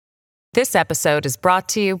This episode is brought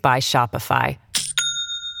to you by Shopify.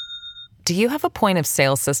 Do you have a point of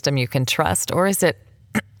sale system you can trust, or is it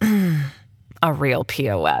a real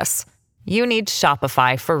POS? You need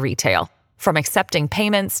Shopify for retail. From accepting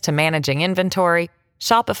payments to managing inventory,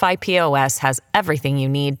 Shopify POS has everything you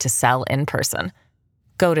need to sell in person.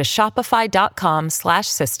 Go to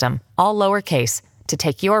shopify.com/system, all lowercase, to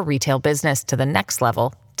take your retail business to the next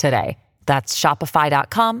level today. That's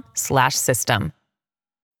shopify.com/system.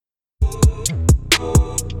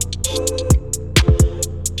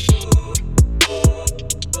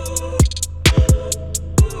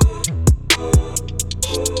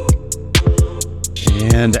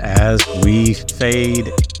 And as we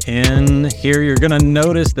fade in here, you're going to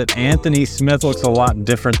notice that Anthony Smith looks a lot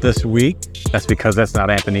different this week. That's because that's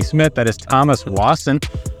not Anthony Smith. That is Thomas Wasson,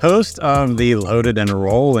 host of the Loaded and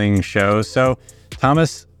Rolling show. So,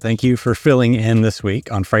 Thomas, thank you for filling in this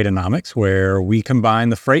week on Freightonomics, where we combine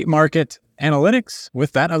the freight market analytics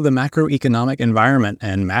with that of the macroeconomic environment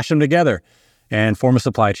and mash them together and form a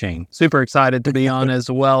supply chain. Super excited to be on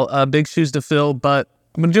as well. Big shoes to fill, but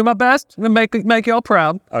I'm gonna do my best. I'm gonna make y'all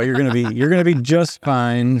proud. Oh, you're gonna be just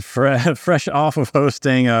fine. Fresh off of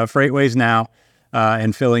hosting Freightways Now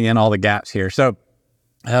and filling in all the gaps here. So,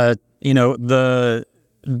 the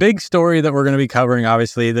big story that we're going to be covering,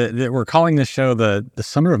 obviously, that we're calling this show the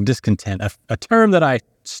Summer of Discontent, a term that I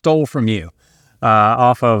stole from you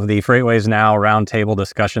off of the Freightways Now roundtable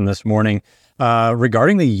discussion this morning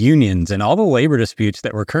regarding the unions and all the labor disputes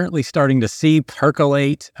that we're currently starting to see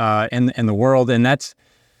percolate in the world. And that's,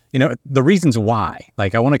 the reasons why.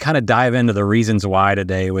 Like, I want to kind of dive into the reasons why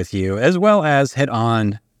today with you, as well as hit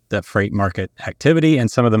on the freight market activity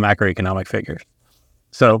and some of the macroeconomic figures.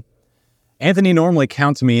 So Anthony normally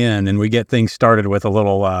counts me in, and we get things started with a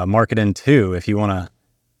little market in two, if you want to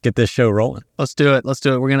get this show rolling. Let's do it.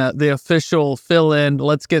 The official fill in.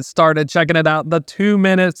 Let's get started checking it out. The 2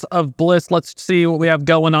 minutes of bliss. Let's see what we have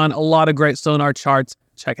going on. A lot of great sonar charts.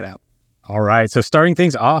 Check it out. All right. So starting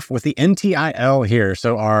things off with the NTIL here.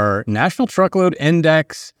 So our National Truckload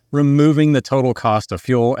Index, removing the total cost of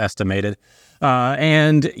fuel estimated.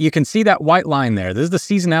 And you can see that white line there. This is the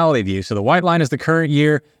seasonality view. So the white line is the current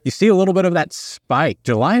year. You see a little bit of that spike.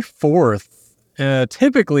 July 4th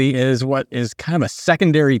typically is what is kind of a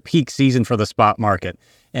secondary peak season for the spot market.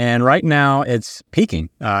 And right now it's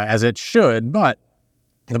peaking as it should. But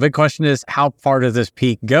the big question is, how far does this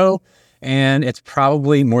peak go? And it's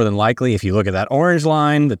probably more than likely, if you look at that orange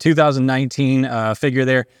line, the 2019 figure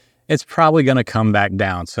there, it's probably going to come back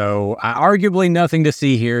down. So arguably nothing to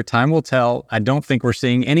see here. Time will tell. I don't think we're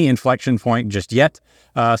seeing any inflection point just yet.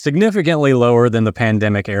 Significantly lower than the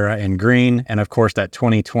pandemic era in green. And of course, that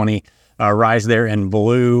 2020 rise there in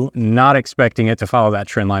blue, not expecting it to follow that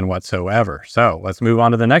trend line whatsoever. So let's move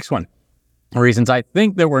on to the next one. Reasons I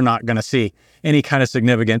think that we're not going to see any kind of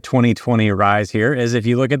significant 2020 rise here is if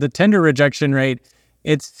you look at the tender rejection rate,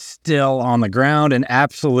 it's still on the ground, and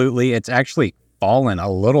absolutely it's actually fallen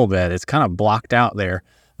a little bit. It's kind of blocked out there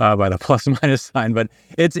by the plus minus sign, but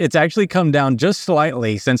it's actually come down just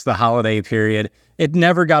slightly since the holiday period. It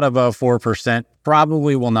never got above 4%,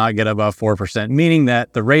 probably will not get above 4%, meaning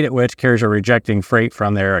that the rate at which carriers are rejecting freight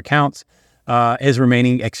from their accounts is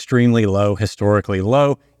remaining extremely low, historically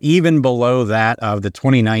low, even below that of the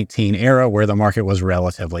 2019 era where the market was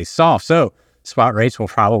relatively soft. So spot rates will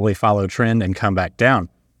probably follow trend and come back down.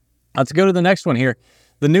 Let's go to the next one here.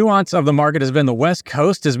 The nuance of the market has been the West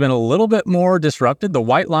Coast has been a little bit more disrupted. The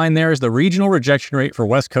white line there is the regional rejection rate for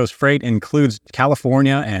West Coast freight, includes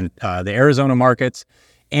California and the Arizona markets.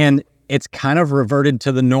 And it's kind of reverted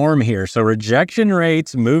to the norm here. So rejection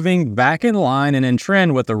rates moving back in line and in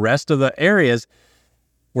trend with the rest of the areas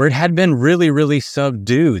where it had been really, really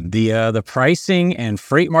subdued. The pricing and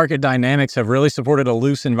freight market dynamics have really supported a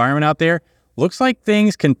loose environment out there. Looks like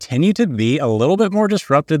things continue to be a little bit more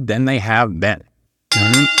disrupted than they have been.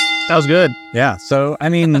 That was good. Yeah. So, I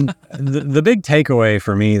mean, the big takeaway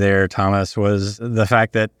for me there, Thomas, was the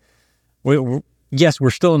fact that, we're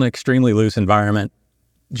still in an extremely loose environment.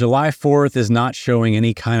 July 4th is not showing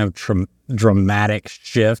any kind of dramatic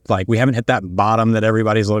shift. Like, we haven't hit that bottom that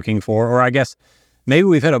everybody's looking for, or I guess maybe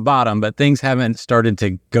we've hit a bottom, but things haven't started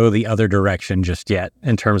to go the other direction just yet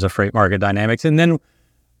in terms of freight market dynamics. And then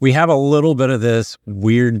we have a little bit of this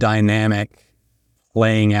weird dynamic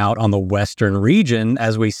playing out on the Western region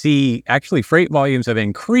as we see actually freight volumes have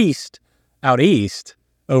increased out east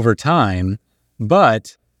over time,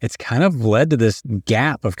 but it's kind of led to this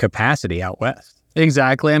gap of capacity out west.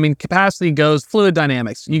 Exactly. I mean, capacity goes fluid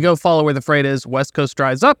dynamics. You go follow where the freight is. West Coast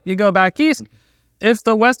dries up. You go back east. If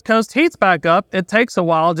the West Coast heats back up, it takes a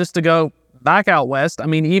while just to go back out west, I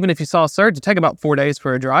mean, even if you saw a surge, it'd take about 4 days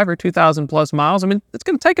for a driver, 2,000 plus miles. I mean, it's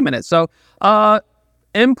going to take a minute. So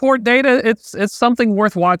import data, it's something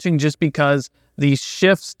worth watching just because these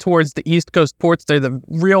shifts towards the East Coast ports, they're the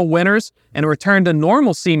real winners, and a return to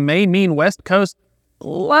normalcy may mean West Coast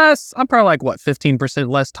less. I'm probably like, 15%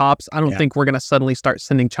 less tops. I don't think we're going to suddenly start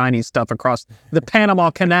sending Chinese stuff across the Panama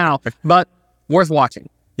Canal, but worth watching.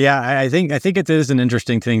 Yeah, I think it is an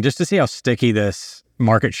interesting thing just to see how sticky this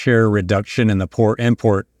market share reduction in the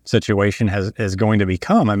port-import situation is going to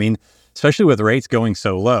become. I mean, especially with rates going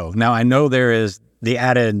so low. Now, I know there is the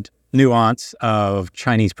added nuance of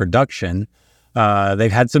Chinese production.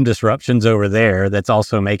 They've had some disruptions over there that's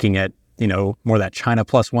also making it, more that China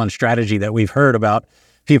plus one strategy that we've heard about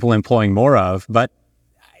people employing more of. But,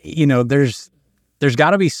 there's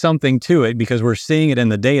got to be something to it because we're seeing it in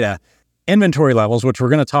the data. Inventory levels, which we're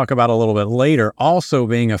going to talk about a little bit later, also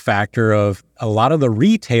being a factor of a lot of the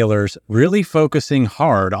retailers really focusing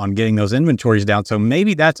hard on getting those inventories down. So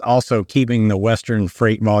maybe that's also keeping the Western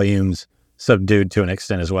freight volumes subdued to an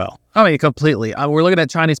extent as well. Oh, yeah, completely. We're looking at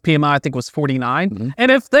Chinese PMI, I think it was 49. Mm-hmm.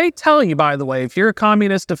 And if they tell you, by the way, if you're a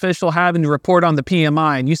communist official having to report on the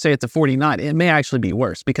PMI and you say it's a 49, it may actually be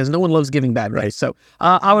worse because no one loves giving bad rates. So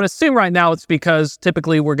I would assume right now it's because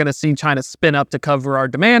typically we're going to see China spin up to cover our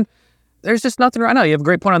demand. There's just nothing right now. You have a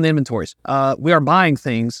great point on the inventories. We are buying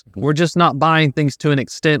things. We're just not buying things to an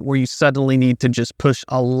extent where you suddenly need to just push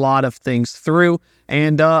a lot of things through.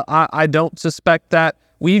 And I don't suspect that.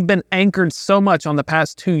 We've been anchored so much on the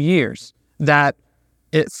past 2 years that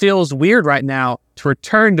it feels weird right now to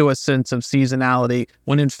return to a sense of seasonality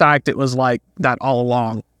when in fact it was like that all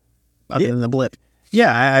along, other than the blip.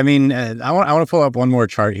 Yeah, I mean, I want to pull up one more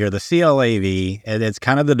chart here. The CLAV, it's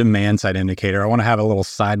kind of the demand side indicator. I want to have a little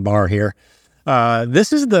sidebar here.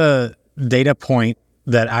 This is the data point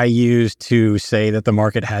that I use to say that the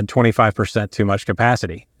market had 25% too much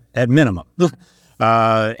capacity at minimum.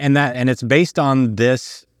 And it's based on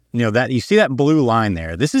this, that you see that blue line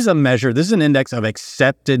there. This is a measure, this is an index of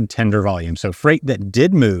accepted tender volume. So freight that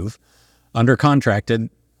did move under contracted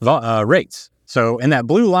rates. So in that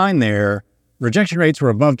blue line there, rejection rates were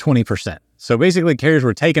above 20%. So basically carriers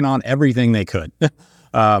were taking on everything they could.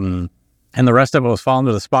 And the rest of it was falling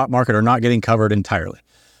to the spot market or not getting covered entirely,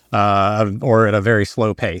 or at a very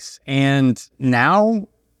slow pace. And now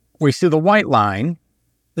we see the white line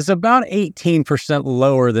is about 18%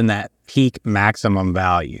 lower than that peak maximum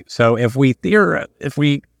value. So if we theorize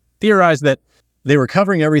that they were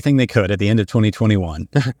covering everything they could at the end of 2021,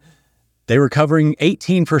 they were covering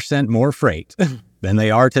 18% more freight than they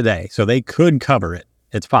are today. So they could cover it.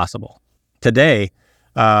 It's possible. Today,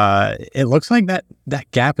 it looks like that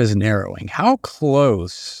gap is narrowing. How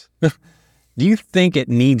close do you think it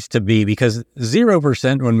needs to be? Because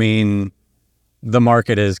 0% would mean the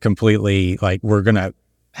market is completely like we're going to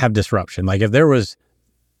have disruption. Like if there was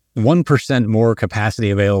 1% more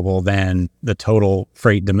capacity available than the total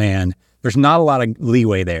freight demand, there's not a lot of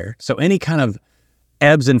leeway there. So any kind of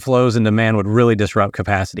ebbs and flows in demand would really disrupt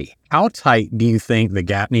capacity. How tight do you think the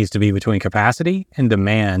gap needs to be between capacity and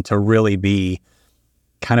demand to really be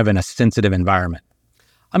kind of in a sensitive environment?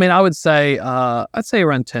 I mean, I would say, I'd say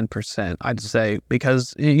around 10%, I'd say,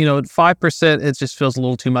 because, 5%, it just feels a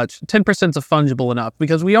little too much. 10% is fungible enough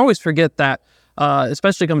because we always forget that,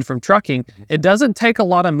 especially coming from trucking, it doesn't take a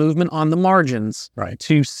lot of movement on the margins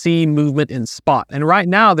to see movement in spot. And right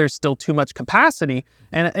now, there's still too much capacity,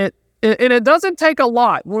 and it doesn't take a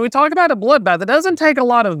lot. When we talk about a bloodbath, it doesn't take a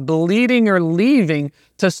lot of bleeding or leaving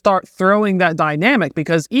to start throwing that dynamic,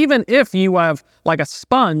 because even if you have like a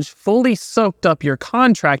sponge fully soaked up your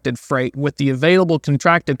contracted freight with the available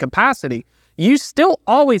contracted capacity, you still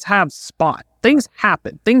always have spot. Things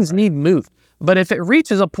happen. Things need moved. But if it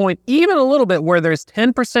reaches a point, even a little bit, where there's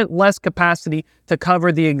 10% less capacity to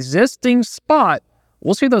cover the existing spot,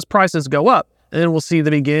 we'll see those prices go up. And then we'll see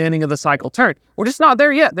the beginning of the cycle turn. We're just not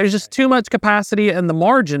there yet. There's just too much capacity and the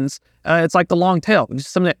margins. It's like the long tail.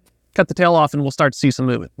 Just something to cut the tail off and we'll start to see some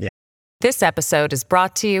movement. Yeah. This episode is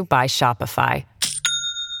brought to you by Shopify.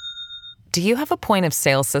 Do you have a point of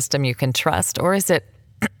sale system you can trust, or is it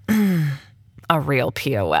a real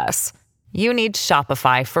POS? You need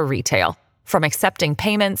Shopify for retail. From accepting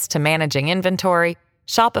payments to managing inventory,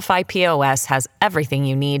 Shopify POS has everything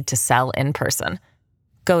you need to sell in person.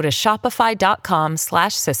 Go to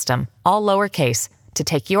shopify.com/system, all lowercase, to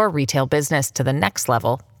take your retail business to the next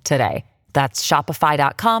level today. That's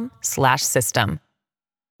shopify.com/system.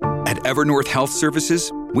 At Evernorth Health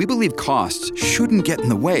Services, we believe costs shouldn't get in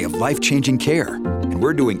the way of life-changing care, and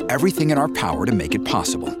we're doing everything in our power to make it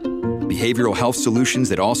possible. Behavioral health solutions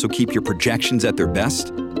that also keep your projections at their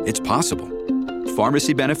best? It's possible.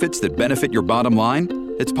 Pharmacy benefits that benefit your bottom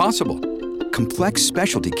line? It's possible. Complex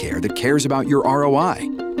specialty care that cares about your ROI?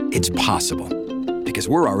 It's possible. Because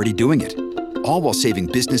we're already doing it. All while saving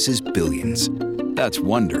businesses billions. That's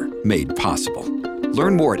Wonder made possible.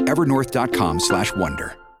 Learn more at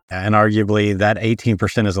evernorth.com/wonder. And arguably that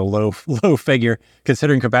 18% is a low figure,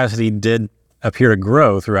 considering capacity did appear to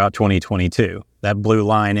grow throughout 2022. That blue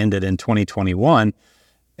line ended in 2021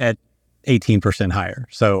 at 18% higher.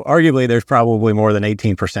 So arguably there's probably more than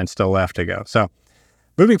 18% still left to go. So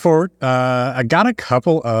moving forward, I got a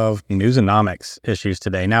couple of newsonomics issues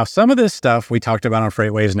today. Now, some of this stuff we talked about on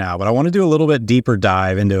FreightWaves Now, but I want to do a little bit deeper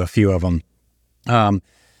dive into a few of them.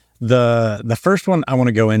 The first one I want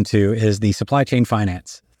to go into is the supply chain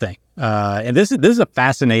finance thing. And this is a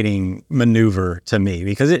fascinating maneuver to me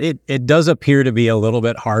because it does appear to be a little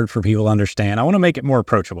bit hard for people to understand. I want to make it more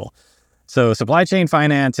approachable. So supply chain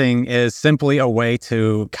financing is simply a way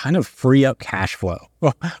to kind of free up cash flow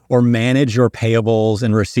or manage your payables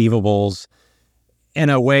and receivables in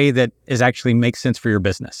a way that actually makes sense for your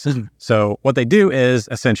business. So what they do is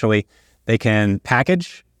essentially they can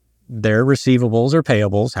package their receivables or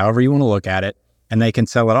payables, however you want to look at it, and they can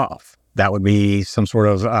sell it off. That would be some sort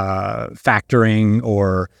of factoring,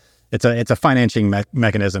 or it's a financing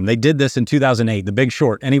mechanism. They did this in 2008, The Big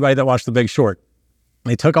Short. Anybody that watched The Big Short,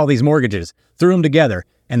 they took all these mortgages, threw them together,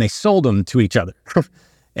 and they sold them to each other.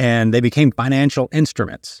 And they became financial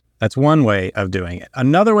instruments. That's one way of doing it.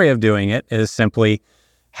 Another way of doing it is simply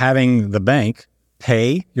having the bank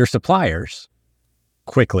pay your suppliers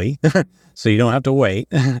quickly so you don't have to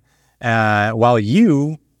wait while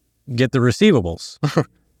you get the receivables.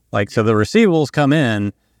 So the receivables come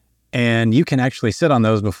in and you can actually sit on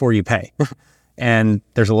those before you pay. And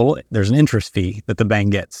there's an interest fee that the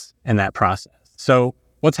bank gets in that process. So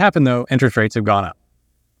what's happened though, interest rates have gone up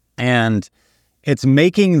and it's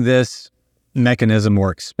making this mechanism more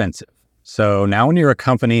expensive. So now when you're a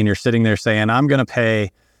company and you're sitting there saying, I'm going to pay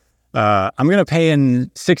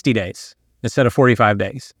in 60 days instead of 45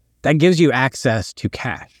 days, that gives you access to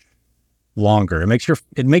cash longer. It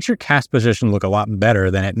makes your cash position look a lot better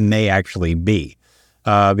than it may actually be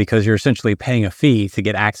because you're essentially paying a fee to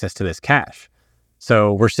get access to this cash.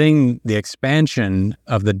 So we're seeing the expansion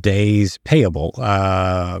of the days payable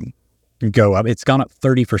go up. It's gone up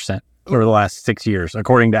 30% over the last 6 years,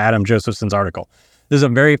 according to Adam Josephson's article. This is a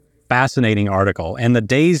very fascinating article. And the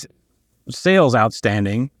days sales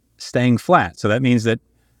outstanding staying flat. So that means that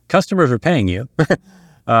customers are paying you.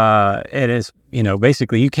 It is,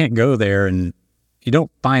 basically you can't go there and you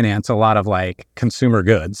don't finance a lot of consumer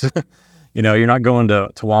goods. You're not going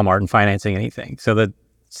to Walmart and financing anything. So the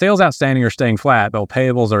sales outstanding are staying flat, but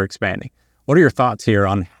payables are expanding. What are your thoughts here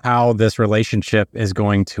on how this relationship is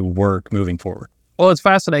going to work moving forward? Well, it's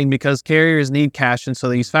fascinating because carriers need cash, and so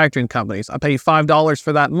they use factoring companies. I pay $5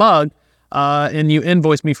 for that mug, and you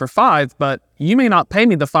invoice me for $5, but you may not pay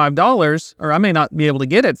me the $5, or I may not be able to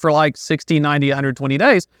get it for 60, 90, 120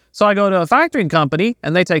 days. So I go to a factoring company,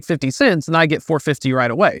 and they take 50 cents, and I get $4.50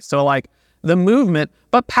 right away. So the movement,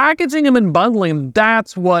 but packaging them and bundling them,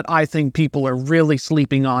 that's what I think people are really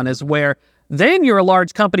sleeping on, is where then you're a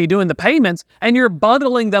large company doing the payments and you're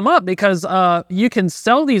bundling them up because you can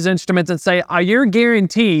sell these instruments and say, you're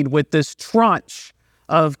guaranteed with this tranche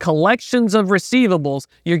of collections of receivables,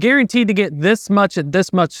 you're guaranteed to get this much at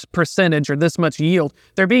this much percentage or this much yield.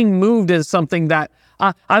 They're being moved as something that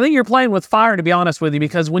I think you're playing with fire, to be honest with you,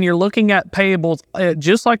 because when you're looking at payables,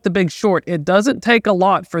 just like The Big Short, it doesn't take a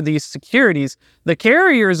lot for these securities. The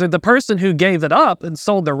carriers or the person who gave it up and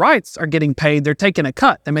sold their rights are getting paid. They're taking a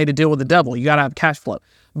cut. They made a deal with the devil. You got to have cash flow.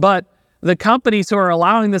 But the companies who are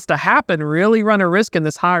allowing this to happen really run a risk in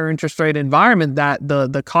this higher interest rate environment that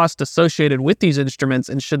the cost associated with these instruments,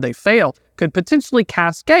 and should they fail, could potentially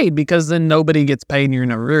cascade because then nobody gets paid and you're in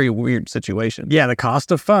a very weird situation. Yeah, the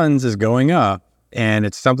cost of funds is going up. And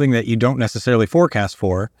it's something that you don't necessarily forecast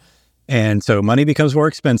for. And so money becomes more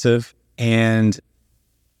expensive, and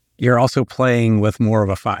you're also playing with more of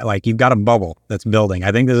you've got a bubble that's building.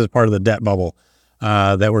 I think this is part of the debt bubble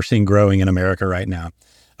that we're seeing growing in America right now.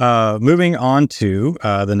 Moving on to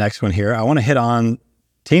the next one here, I want to hit on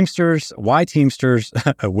Teamsters. Why Teamsters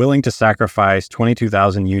are willing to sacrifice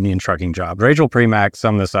 22,000 union trucking jobs? Rachel Premack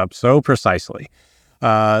summed this up so precisely.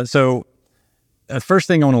 So the first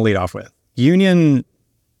thing I want to lead off with, union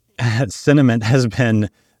sentiment has been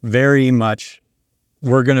very much,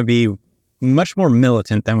 we're going to be much more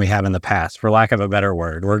militant than we have in the past, for lack of a better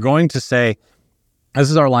word. We're going to say, this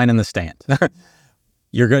is our line in the stand.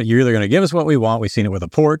 You're either going to give us what we want. We've seen it with the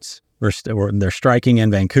ports. They're striking in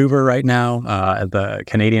Vancouver right now at the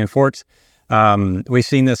Canadian ports. We've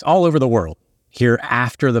seen this all over the world. here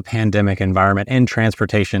after the pandemic environment and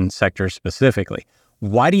transportation sector specifically.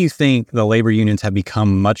 Why do you think the labor unions have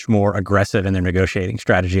become much more aggressive in their negotiating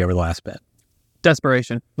strategy over the last bit?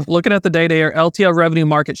 Desperation. Looking at the data here, LTL revenue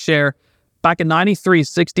market share, back in 93,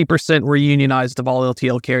 60% were unionized of all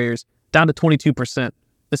LTL carriers, down to 22%.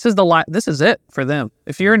 This is it for them.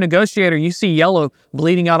 If you're a negotiator, you see yellow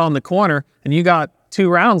bleeding out on the corner and you got 2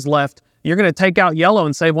 rounds left, you're going to take out yellow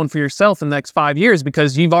and save one for yourself in the next 5 years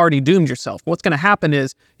because you've already doomed yourself. What's going to happen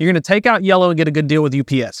is you're going to take out yellow and get a good deal with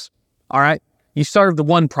UPS. All right? You solved the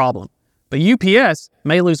one problem. But UPS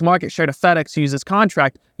may lose market share to FedEx who uses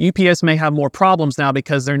contract. UPS may have more problems now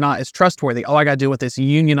because they're not as trustworthy. Oh, I got to deal with this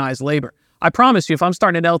unionized labor. I promise you, if I'm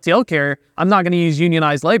starting an LTL carrier, I'm not going to use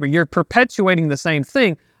unionized labor. You're perpetuating the same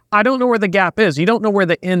thing. I don't know where the gap is. You don't know where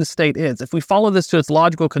the end state is. If we follow this to its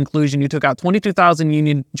logical conclusion, you took out 22,000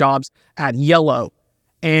 union jobs at yellow,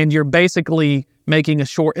 and you're basically making a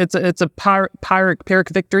short. It's a Pyrrhic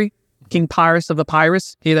victory. King Pyrrhus of the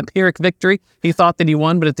Pyrrhus. He had a Pyrrhic victory. He thought that he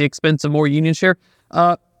won, but at the expense of more union share.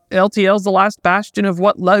 LTL is the last bastion of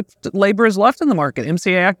what labor is left in the market.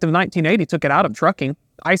 MCA Act of 1980 took it out of trucking.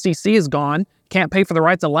 ICC is gone. Can't pay for the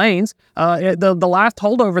rights of lanes. The last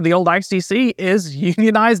holdover, the old ICC, is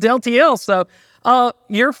unionized LTL. So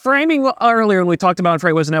your framing earlier when we talked about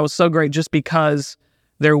Freightways, and that was so great just because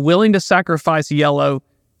they're willing to sacrifice yellow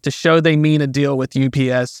to show they mean a deal with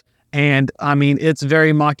UPS. And I mean, it's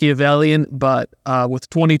very Machiavellian, but with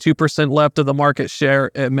 22% left of the market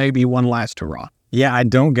share, it may be one last hurrah. Yeah, I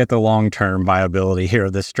don't get the long-term viability here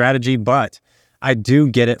of this strategy, but I do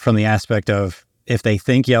get it from the aspect of if they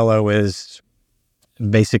think yellow is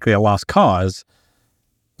basically a lost cause,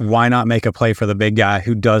 why not make a play for the big guy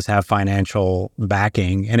who does have financial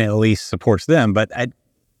backing and at least supports them? But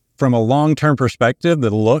from a long-term perspective, the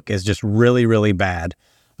look is just really, really bad.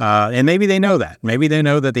 And maybe they know that. Maybe they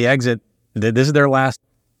know that the exit, that this is their last,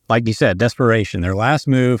 like you said, desperation, their last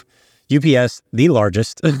move. UPS, the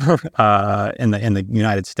largest in the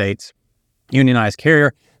United States, unionized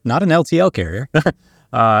carrier, not an LTL carrier,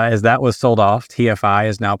 as that was sold off. TFI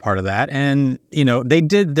is now part of that. And,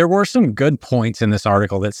 there were some good points in this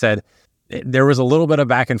article that said there was a little bit of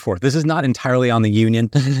back and forth. This is not entirely on the union.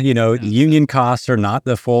 Union costs are not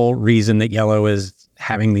the full reason that Yellow is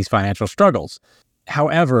having these financial struggles.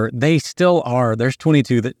 However, they still are. There's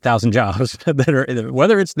 22,000 jobs that are,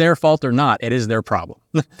 whether it's their fault or not, it is their problem.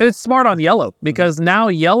 It's smart on Yellow because now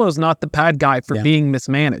Yellow's not the bad guy for being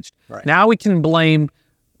mismanaged. Right. Now we can blame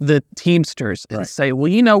the Teamsters and say, well,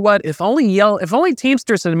 you know what? If only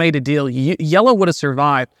Teamsters had made a deal, Yellow would have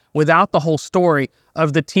survived without the whole story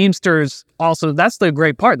of the Teamsters. Also, that's the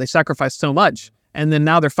great part. They sacrificed so much. And then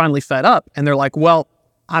now they're finally fed up and they're like, well,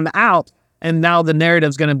 I'm out. And now the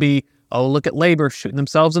narrative's going to be, oh, look at labor shooting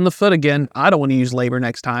themselves in the foot again. I don't want to use labor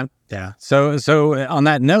next time. Yeah. So on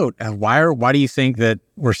that note, why do you think that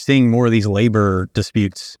we're seeing more of these labor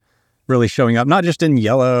disputes really showing up, not just in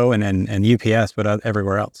Yellow and UPS, but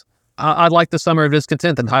everywhere else? I'd like the Summer of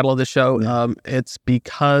Discontent, the title of the show. Yeah. It's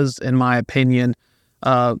because, in my opinion,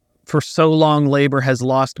 for so long, labor has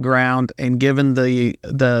lost ground, and given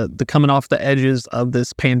the coming off the edges of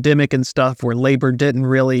this pandemic and stuff, where labor didn't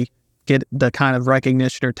really get the kind of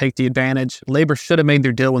recognition or take the advantage. Labor should have made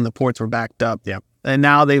their deal when the ports were backed up. Yep. And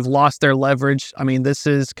now they've lost their leverage. I mean, this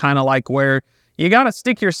is kind of like where you got to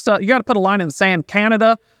stick your stuff, you got to put a line in the sand.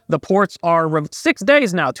 Canada, the ports are 6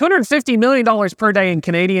 days now, $250 million per day in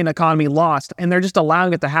Canadian economy lost, and they're just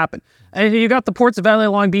allowing it to happen. And you got the ports of LA,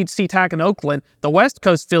 Long Beach, SeaTac, and Oakland. The West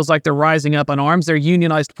Coast feels like they're rising up in arms. They're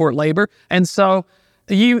unionized port labor. And so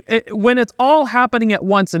when it's all happening at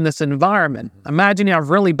once in this environment, imagine you have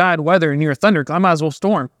really bad weather and you're a thundercloud. I might as well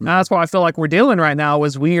storm. Now, that's what I feel like we're dealing right now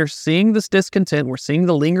is we are seeing this discontent. We're seeing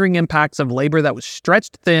the lingering impacts of labor that was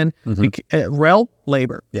stretched thin, rail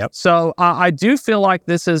labor. Yep. So I do feel like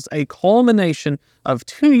this is a culmination of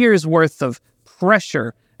 2 years worth of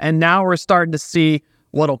pressure. And now we're starting to see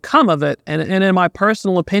what'll come of it. And in my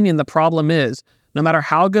personal opinion, the problem is no matter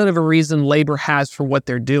how good of a reason labor has for what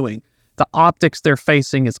they're doing, the optics they're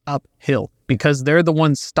facing is uphill because they're the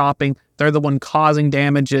ones stopping. They're the one causing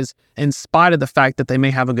damages in spite of the fact that they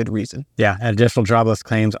may have a good reason. Yeah, additional jobless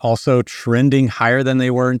claims also trending higher than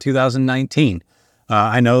they were in 2019.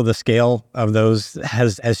 I know the scale of those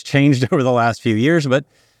has changed over the last few years, but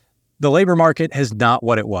the labor market is not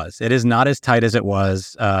what it was. It is not as tight as it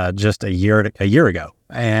was just a year ago.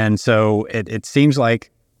 And so it seems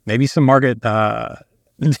like maybe some market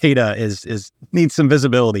data needs some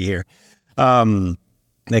visibility here.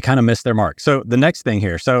 They kind of missed their mark. So the next thing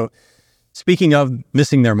here, so Speaking of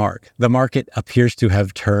missing their mark, the market appears to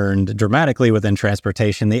have turned dramatically within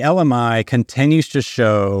transportation. The LMI continues to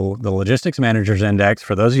show the Logistics Managers Index.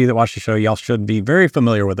 For those of you that watch the show, y'all should be very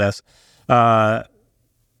familiar with this.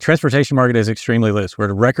 Transportation market is extremely loose. We're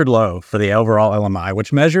at a record low for the overall LMI,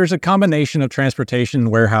 which measures a combination of transportation,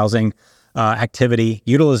 warehousing, activity,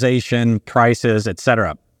 utilization, prices,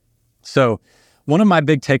 etc. So one of my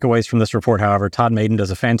big takeaways from this report, however, Todd Maiden does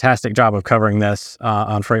a fantastic job of covering this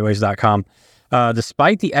on freightways.com.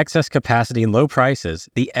 Despite the excess capacity and low prices,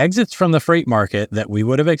 the exits from the freight market that we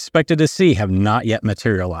would have expected to see have not yet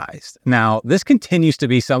materialized. Now, this continues to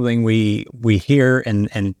be something we hear and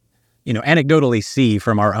anecdotally see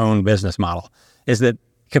from our own business model, is that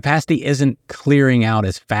capacity isn't clearing out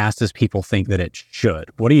as fast as people think that it should.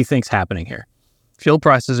 What do you think's happening here? Fuel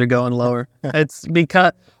prices are going lower. It's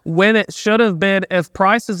because when it should have been, if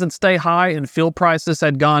prices had stayed high and fuel prices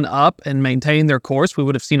had gone up and maintained their course, we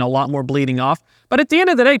would have seen a lot more bleeding off. But at the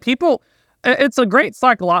end of the day, people, it's a great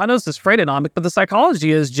psychology. I know this is Freightonomics, but the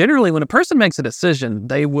psychology is generally when a person makes a decision,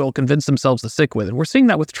 they will convince themselves to stick with it. We're seeing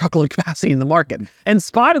that with truckload capacity in the market. In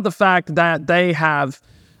spite of the fact that they have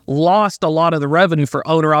lost a lot of the revenue for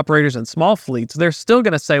owner-operators and small fleets, they're still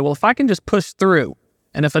going to say, well, if I can just push through,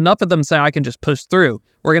 and if enough of them say I can just push through,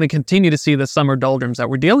 we're going to continue to see the summer doldrums that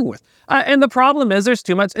we're dealing with. And the problem is there's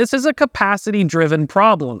too much. This is a capacity-driven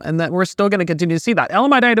problem, and that we're still going to continue to see that.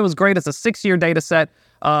 LMI data was great. It's a 6-year data set.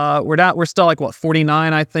 We're still like,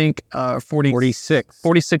 49, I think, 46.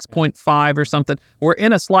 46.5 or something. We're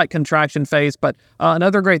in a slight contraction phase, but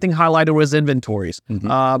another great thing highlighted was inventories.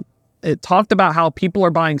 Mm-hmm. It talked about how people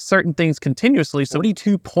are buying certain things continuously. So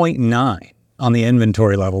 42.9. on the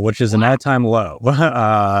inventory level, which is an all-time low.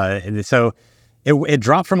 So it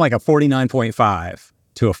dropped from like a 49.5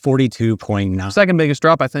 to a 42.9. Second biggest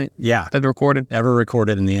drop, I think. Yeah. Ever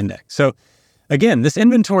recorded in the index. So again, this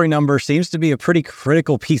inventory number seems to be a pretty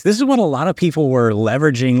critical piece. This is what a lot of people were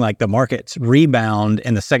leveraging like the market's rebound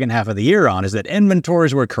in the second half of the year on, is that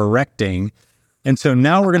inventories were correcting. And so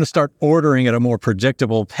now we're going to start ordering at a more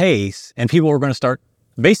predictable pace, and people are going to start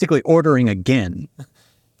basically ordering again.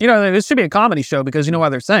 This should be a comedy show, because you know why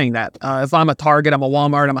they're saying that. If I'm a Target, I'm a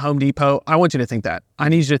Walmart, I'm a Home Depot, I want you to think that. I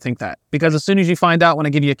need you to think that. Because as soon as you find out when I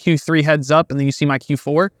give you a Q3 heads up and then you see my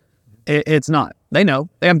Q4, it's not. They know.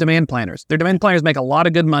 They have demand planners. Their demand planners make a lot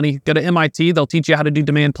of good money. Go to MIT, they'll teach you how to do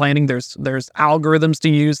demand planning. There's algorithms to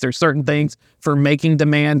use. There's certain things for making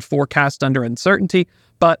demand forecast under uncertainty.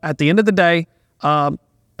 But at the end of the day,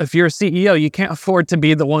 if you're a CEO, you can't afford to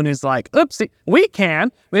be the one who's like, oopsie, we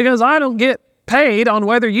can, because I don't get paid on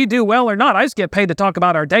whether you do well or not. I just get paid to talk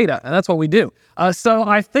about our data, and that's what we do. So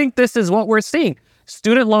I think this is what we're seeing.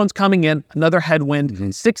 Student loans coming in, another headwind, mm-hmm.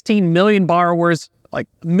 16 million borrowers, like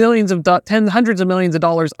hundreds of millions of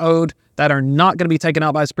dollars owed that are not going to be taken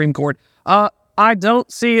out by the Supreme Court. I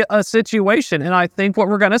don't see a situation, and I think what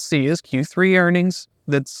we're going to see is Q3 earnings.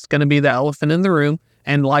 That's going to be the elephant in the room.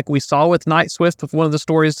 And like we saw with Knight-Swift, with one of the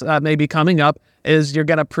stories that may be coming up, is you're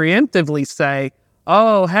going to preemptively say,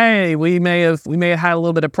 oh, hey, we may have had a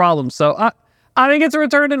little bit of problems. So I think it's a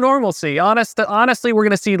return to normalcy. Honestly, we're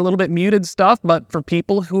going to see a little bit muted stuff, but for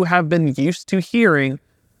people who have been used to hearing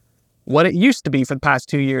what it used to be for the past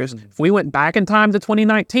 2 years, if we went back in time to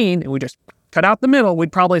 2019 and we just cut out the middle,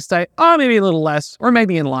 we'd probably say, maybe a little less, or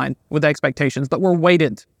maybe in line with expectations, but we're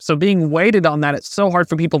weighted. So being weighted on that, it's so hard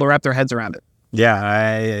for people to wrap their heads around it.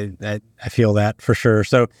 Yeah, I feel that for sure.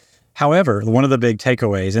 So, however, one of the big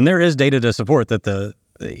takeaways, and there is data to support that the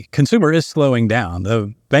consumer is slowing down.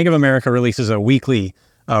 The Bank of America releases a weekly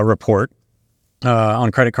report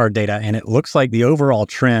on credit card data, and it looks like the overall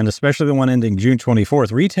trend, especially the one ending June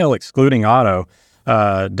 24th, retail excluding auto,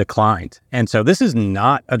 declined. And so this is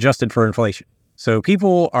not adjusted for inflation. So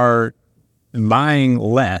people are buying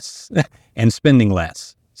less and spending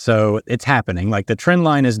less. So it's happening. Like the trend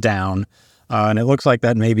line is down. And it looks like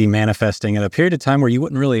that may be manifesting at a period of time where you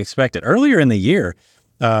wouldn't really expect it. Earlier in the year,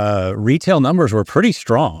 retail numbers were pretty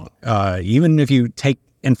strong. Even if you take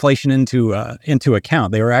inflation into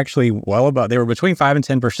account, they were actually well above. They were between 5 and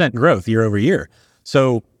 10% growth year over year.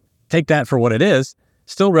 So take that for what it is.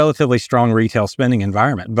 Still relatively strong retail spending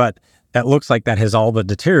environment, but that looks like that has all but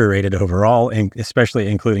deteriorated overall, and especially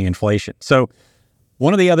including inflation. So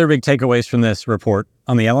one of the other big takeaways from this report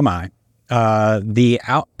on the LMI. The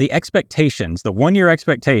expectations, the 1 year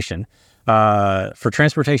expectation for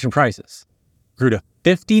transportation prices grew to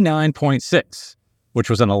 59.6, which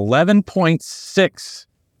was an 11.6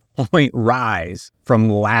 point rise from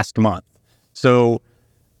last month. So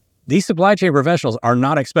these supply chain professionals are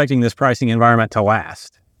not expecting this pricing environment to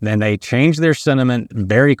last. Then they changed their sentiment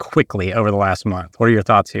very quickly over the last month. What are your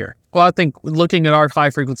thoughts here? Well, I think looking at our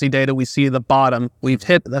high-frequency data, we see the bottom. We've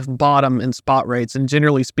hit the bottom in spot rates, and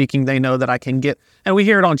generally speaking, they know that I can get, and we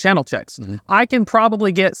hear it on channel checks, I can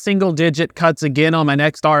probably get single-digit cuts again on my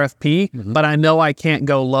next RFP, but I know I can't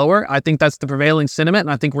go lower. I think that's the prevailing sentiment,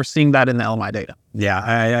 and I think we're seeing that in the LMI data. Yeah,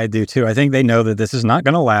 I do too. I think they know that this is not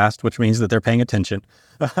going to last, which means that they're paying attention.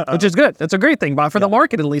 Which is good. That's a great thing, but for the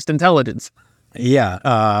market, at least, intelligence.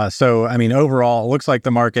 Yeah. So, I mean, overall, it looks like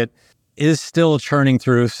the market is still churning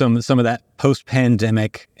through some of that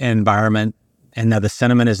post-pandemic environment. And now the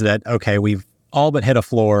sentiment is that, okay, we've all but hit a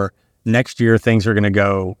floor. Next year, things are going to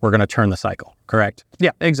go, we're going to turn the cycle, correct?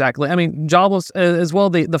 Yeah, exactly. I mean, jobless as well,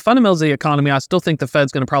 the fundamentals of the economy, I still think the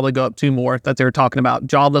Fed's going to probably go up 2 more that they were talking about.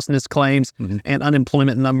 Joblessness claims and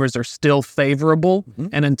unemployment numbers are still favorable.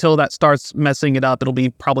 And until that starts messing it up, it'll be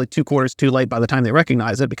probably 2 quarters too late by the time they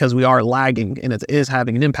recognize it, because we are lagging and it is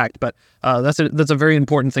having an impact. But that's a very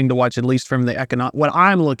important thing to watch, at least from the what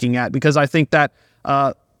I'm looking at, because I think that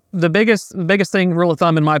the biggest thing, rule of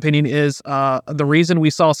thumb, in my opinion, is the reason we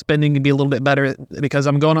saw spending be a little bit better because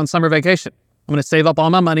I'm going on summer vacation. I'm going to save up all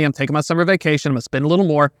my money. I'm taking my summer vacation. I'm going to spend a little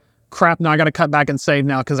more. Crap, now I got to cut back and save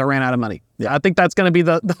now because I ran out of money. Yeah, I think that's going to be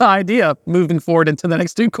the idea moving forward into the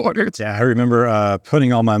next 2 quarters. Yeah, I remember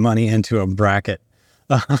putting all my money into a bracket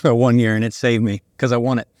one year, and it saved me because I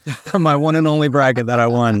won it. My one and only bracket that I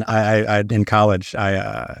won I in college.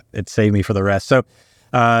 It saved me for the rest. So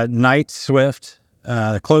Knight Swift,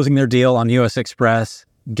 closing their deal on U.S. Express,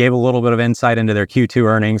 gave a little bit of insight into their Q2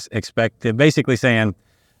 earnings, basically saying,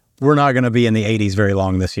 we're not going to be in the 80s very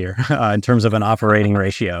long this year in terms of an operating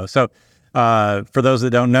ratio. So for those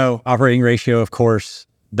that don't know, operating ratio, of course,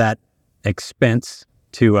 that expense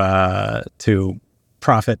to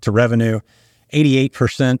profit to revenue,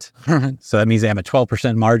 88%. So that means they have a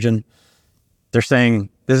 12% margin. They're saying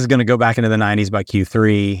this is going to go back into the 90s by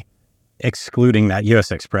Q3, excluding that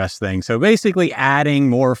U.S. Express thing. So basically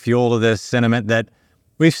adding more fuel to this sentiment that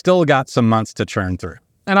we've still got some months to churn through.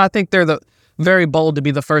 And I think they're very bold to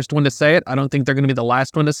be the first one to say it. I don't think they're going to be the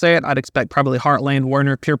last one to say it. I'd expect probably Heartland,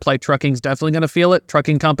 Werner, Pure Play Trucking is definitely going to feel it.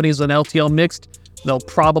 Trucking companies with LTL mixed, they'll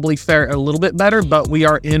probably fare a little bit better, but we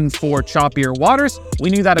are in for choppier waters.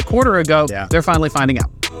 We knew that a quarter ago. Yeah. They're finally finding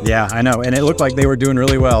out. Yeah, I know. And it looked like they were doing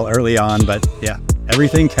really well early on, but yeah,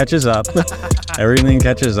 everything catches up. Everything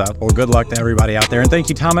catches up. Well, good luck to everybody out there. And thank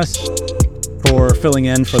you, Thomas, for filling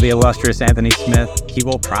in for the illustrious Anthony Smith. He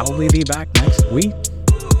will probably be back next week,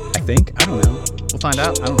 I think. I don't know. We'll find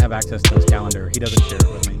out. I don't have access to his calendar. He doesn't share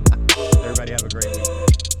it with me. Everybody have a great week.